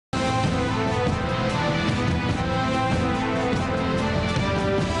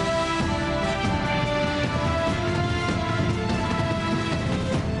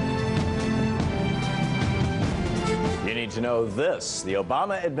to know this. The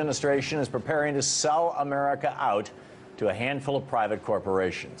Obama administration is preparing to sell America out to a handful of private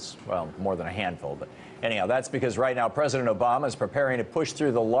corporations. Well, more than a handful, but anyhow, that's because right now President Obama is preparing to push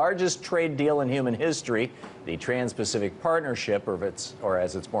through the largest trade deal in human history, the Trans-Pacific Partnership, or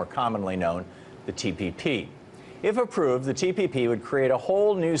as it's more commonly known, the TPP. If approved, the TPP would create a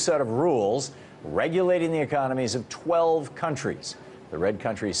whole new set of rules regulating the economies of 12 countries. The red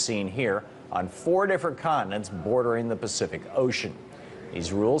countries seen here on 4 different continents bordering the Pacific Ocean.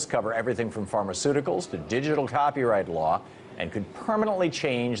 These rules cover everything from pharmaceuticals to digital copyright law and could permanently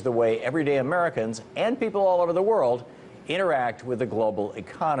change the way everyday Americans and people all over the world interact with the global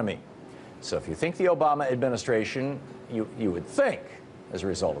economy. So if you think the Obama administration, you would think, as a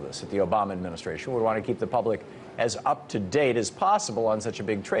result of this, that the Obama administration would want to keep the public as up to date as possible on such a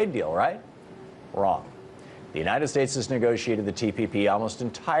big trade deal, right? Wrong. The United States has negotiated the TPP almost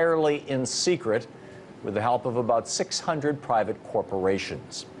entirely in secret with the help of about 600 private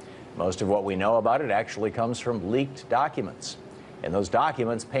corporations. Most of what we know about it actually comes from leaked documents, and those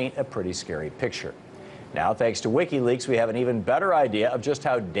documents paint a pretty scary picture. Now, thanks to Wikileaks, we have an even better idea of just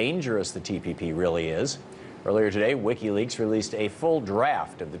how dangerous the TPP really is. Earlier today, Wikileaks released a full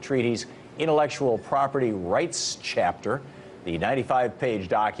draft of the treaty's intellectual property rights chapter. The 95-page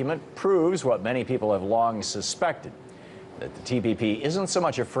document proves what many people have long suspected, that the TPP isn't so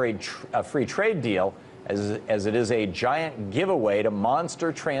much a free trade deal as it is a giant giveaway to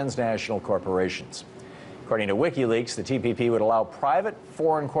monster transnational corporations. According to Wikileaks, the TPP would allow private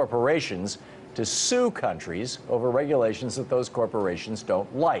foreign corporations to sue countries over regulations that those corporations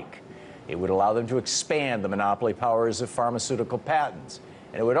don't like. It would allow them to expand the monopoly powers of pharmaceutical patents.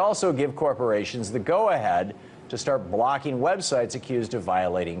 And it would also give corporations the go-ahead to start blocking websites accused of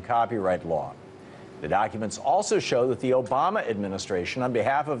violating copyright law. The documents also show that the Obama administration, on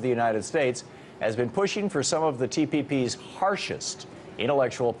behalf of the United States, has been pushing for some of the TPP's harshest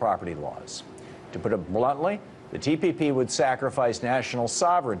intellectual property laws. To put it bluntly, the TPP would sacrifice national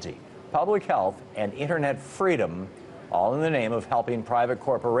sovereignty, public health, and internet freedom, all in the name of helping private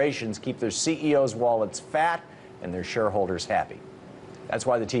corporations keep their CEOs' wallets fat and their shareholders happy. That's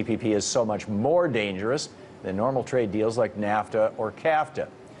why the TPP is so much more dangerous than normal trade deals like NAFTA or CAFTA.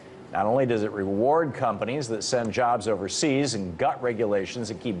 Not only does it reward companies that send jobs overseas and gut regulations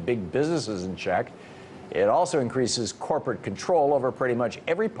that keep big businesses in check, it also increases corporate control over pretty much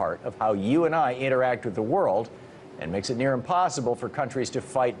every part of how you and I interact with the world and makes it near impossible for countries to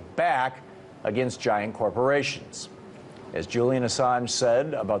fight back against giant corporations. As Julian Assange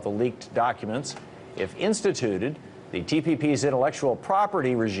said about the leaked documents, if instituted, the TPP's intellectual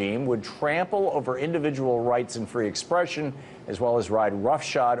property regime would trample over individual rights and free expression, as well as ride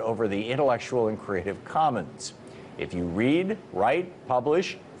roughshod over the intellectual and creative commons. If you read, write,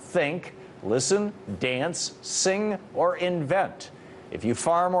 publish, think, listen, dance, sing, or invent, if you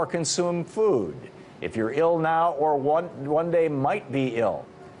farm or consume food, if you're ill now or one day might be ill,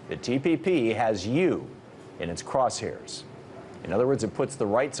 the TPP has you in its crosshairs. In other words, it puts the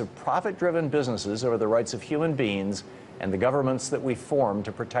rights of profit-driven businesses over the rights of human beings and the governments that we form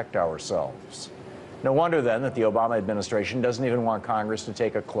to protect ourselves. No wonder, then, that the Obama administration doesn't even want Congress to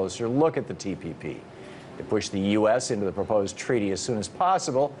take a closer look at the TPP. To push the U.S. into the proposed treaty as soon as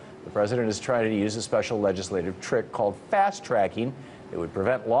possible, the president is trying to use a special legislative trick called fast-tracking that would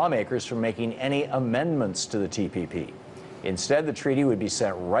prevent lawmakers from making any amendments to the TPP. Instead, the treaty would be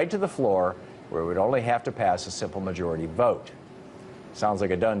sent right to the floor, where it would only have to pass a simple majority vote. Sounds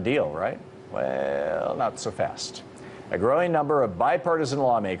like a done deal, right? Well, not so fast. A growing number of bipartisan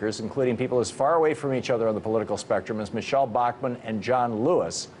lawmakers, including people as far away from each other on the political spectrum as Michelle Bachmann and John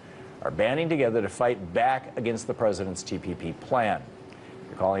Lewis, are banding together to fight back against the president's TPP plan.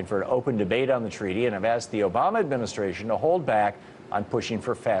 They're calling for an open debate on the treaty and have asked the Obama administration to hold back on pushing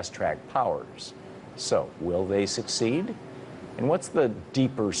for fast-track powers. So, will they succeed? And what's the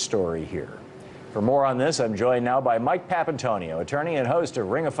deeper story here? For more on this, I'm joined now by Mike Papantonio, attorney and host of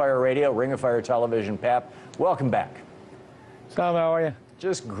Ring of Fire Radio, Ring of Fire Television. Pap, welcome back. Tom, how are you?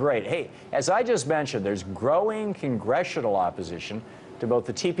 Just great. Hey, as I just mentioned, there's growing congressional opposition to both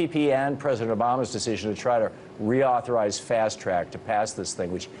the TPP and President Obama's decision to try to reauthorize fast track to pass this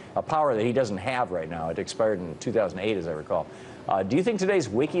thing, which a power that he doesn't have right now. It expired in 2008, as I recall. Do you think today's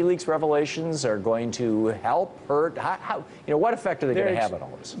Wikileaks revelations are going to help, hurt? What effect are they going to have on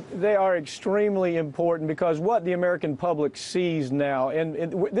all this? They are extremely important because what the American public sees now, and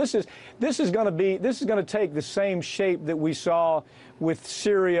this is going to take the same shape that we saw with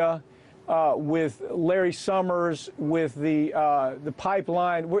Syria, with Larry Summers, with the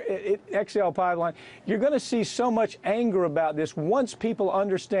pipeline, XL pipeline. You're going to see so much anger about this once people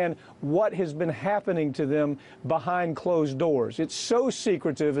understand what has been happening to them behind closed doors. It's so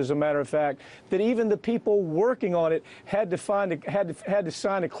secretive, as a matter of fact, that even the people working on it had to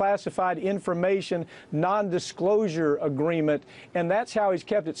sign a classified information non-disclosure agreement, and that's how he's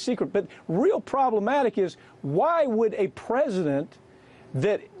kept it secret. But real problematic is, why would a president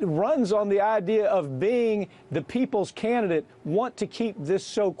that runs on the idea of being the people's candidate want to keep this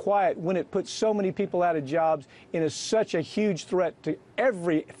so quiet when it puts so many people out of jobs and is such a huge threat to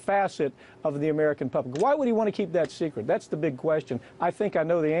every facet of the American public? Why would he want to keep that secret? That's the big question. I think I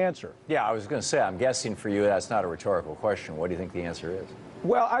know the answer. Yeah, I was going to say, I'm guessing for you that's not a rhetorical question. What do you think the answer is?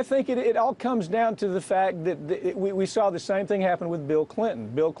 Well, I think it all comes down to the fact that we saw the same thing happen with Bill Clinton.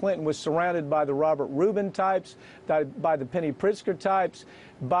 Bill Clinton was surrounded by the Robert Rubin types, by the Penny Pritzker types,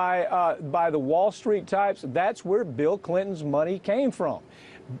 by the Wall Street types. That's where Bill Clinton's money came from.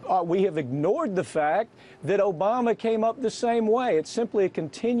 We have ignored the fact that Obama came up the same way. It's simply a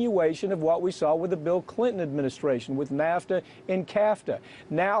continuation of what we saw with the Bill Clinton administration, with NAFTA and CAFTA.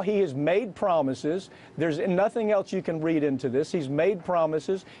 Now he has made promises. There's nothing else you can read into this. He's made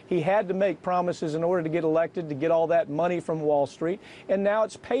promises. He had to make promises in order to get elected, to get all that money from Wall Street, and now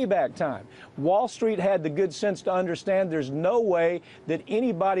it's payback time. Wall Street had the good sense to understand there's no way that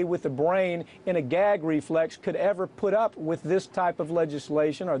anybody with a brain and a gag reflex could ever put up with this type of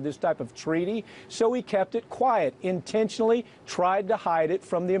legislation or this type of treaty, so he kept it quiet, intentionally tried to hide it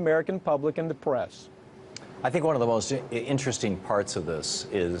from the American public and the press. I think one of the most interesting parts of this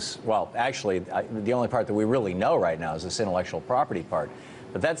is, well, actually, the only part that we really know right now is this intellectual property part.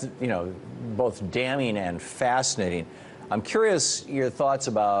 But that's, you know, both damning and fascinating. I'm curious your thoughts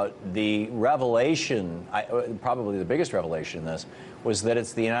about the revelation, probably the biggest revelation in this, was that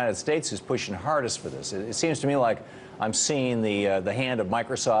it's the United States who's pushing hardest for this. It seems to me like I'm seeing the hand of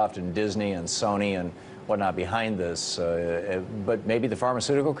Microsoft and Disney and Sony and whatnot behind this, but maybe the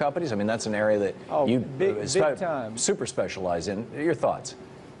pharmaceutical companies. I mean, that's an area that you big time. Super specialize in. Your thoughts?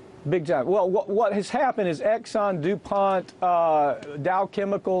 Big time. Well, what has happened is Exxon, DuPont, Dow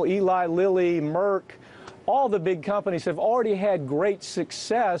Chemical, Eli Lilly, Merck, all the big companies have already had great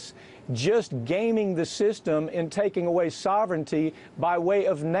success just gaming the system and taking away sovereignty by way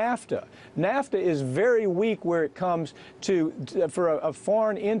of NAFTA. NAFTA is very weak where it comes for a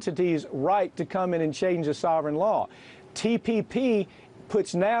foreign entity's right to come in and change a sovereign law. TPP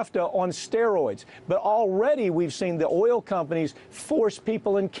puts NAFTA on steroids. But already we've seen the oil companies force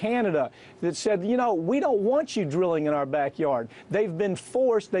people in Canada that said, you know, we don't want you drilling in our backyard. They've been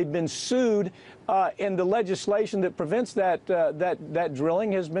forced, they've been sued, and the legislation that prevents that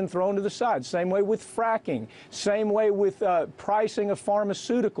drilling has been thrown to the side. Same way with fracking, same way with pricing of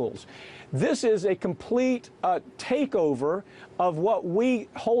pharmaceuticals. This is a complete takeover of what we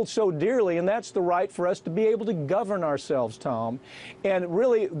hold so dearly, and that's the right for us to be able to govern ourselves, Tom. And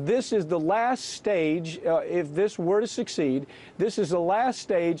really, this is the last stage, if this were to succeed, this is the last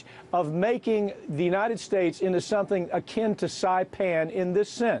stage of making the United States into something akin to Saipan in this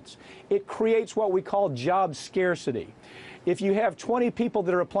sense. It creates what we call job scarcity. If you have 20 people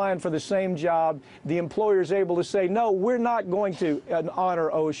that are applying for the same job, the employer is able to say, no, we're not going to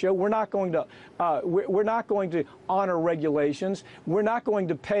honor OSHA. We're not going to honor regulations. We're not going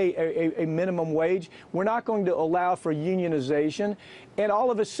to pay a minimum wage. We're not going to allow for unionization. And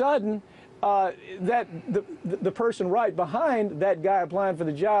all of a sudden, the person right behind that guy applying for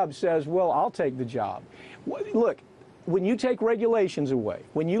the job says, well, I'll take the job. Look, when you take regulations away,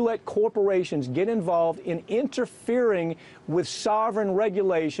 when you let corporations get involved in interfering with sovereign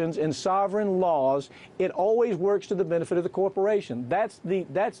regulations and sovereign laws, it always works to the benefit of the corporation. That's the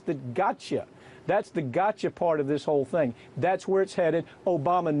gotcha. That's the gotcha part of this whole thing. That's where it's headed.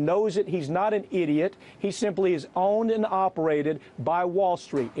 Obama knows it. He's not an idiot. He simply is owned and operated by Wall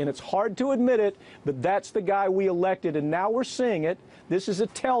Street. And it's hard to admit it, but that's the guy we elected, and now we're seeing it. This is a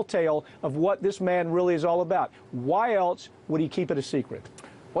telltale of what this man really is all about. Why else would he keep it a secret?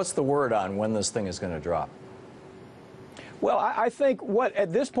 What's the word on when this thing is going to drop? Well, I think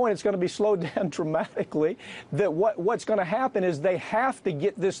at this point it's going to be slowed down dramatically. That what's going to happen is they have to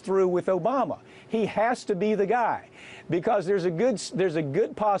get this through with Obama. He has to be the guy, because there's a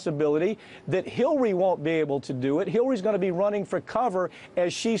good possibility that Hillary won't be able to do it. Hillary's going to be running for cover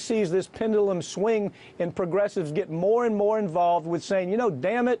as she sees this pendulum swing and progressives get more and more involved with saying, you know,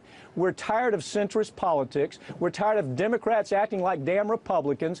 damn it, we're tired of centrist politics. We're tired of Democrats acting like damn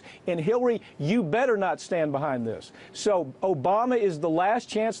Republicans. And Hillary, you better not stand behind this. So Obama is the last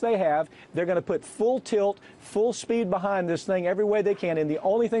chance they have. They're going to put full tilt, full speed behind this thing every way they can. And the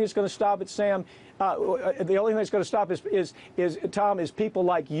only thing that's going to stop it, Sam, the only thing that's going to stop is Tom, is people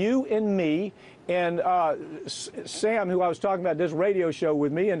like you and me and Sam, who I was talking about, this radio show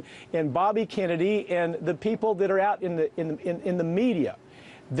with me, and Bobby Kennedy and the people that are out in the media.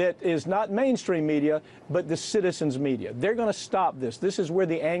 That is not mainstream media, but the citizens' media. They're going to stop this. This is where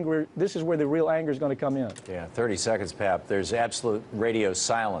the anger. This is where the real anger is going to come in. Yeah, 30 seconds, Pap. There's absolute radio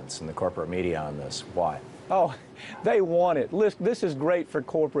silence in the corporate media on this. Why? Oh, they want it. Listen, this is great for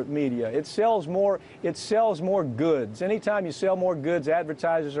corporate media. It sells more. It sells more goods. Anytime you sell more goods,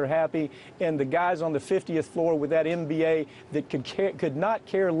 advertisers are happy. And the guys on the 50th floor with that MBA that could not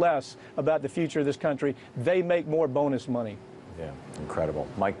care less about the future of this country, they make more bonus money. Yeah, incredible.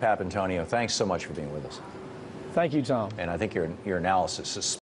 Mike Papantonio, thanks so much for being with us. Thank you, Tom. And I think your analysis is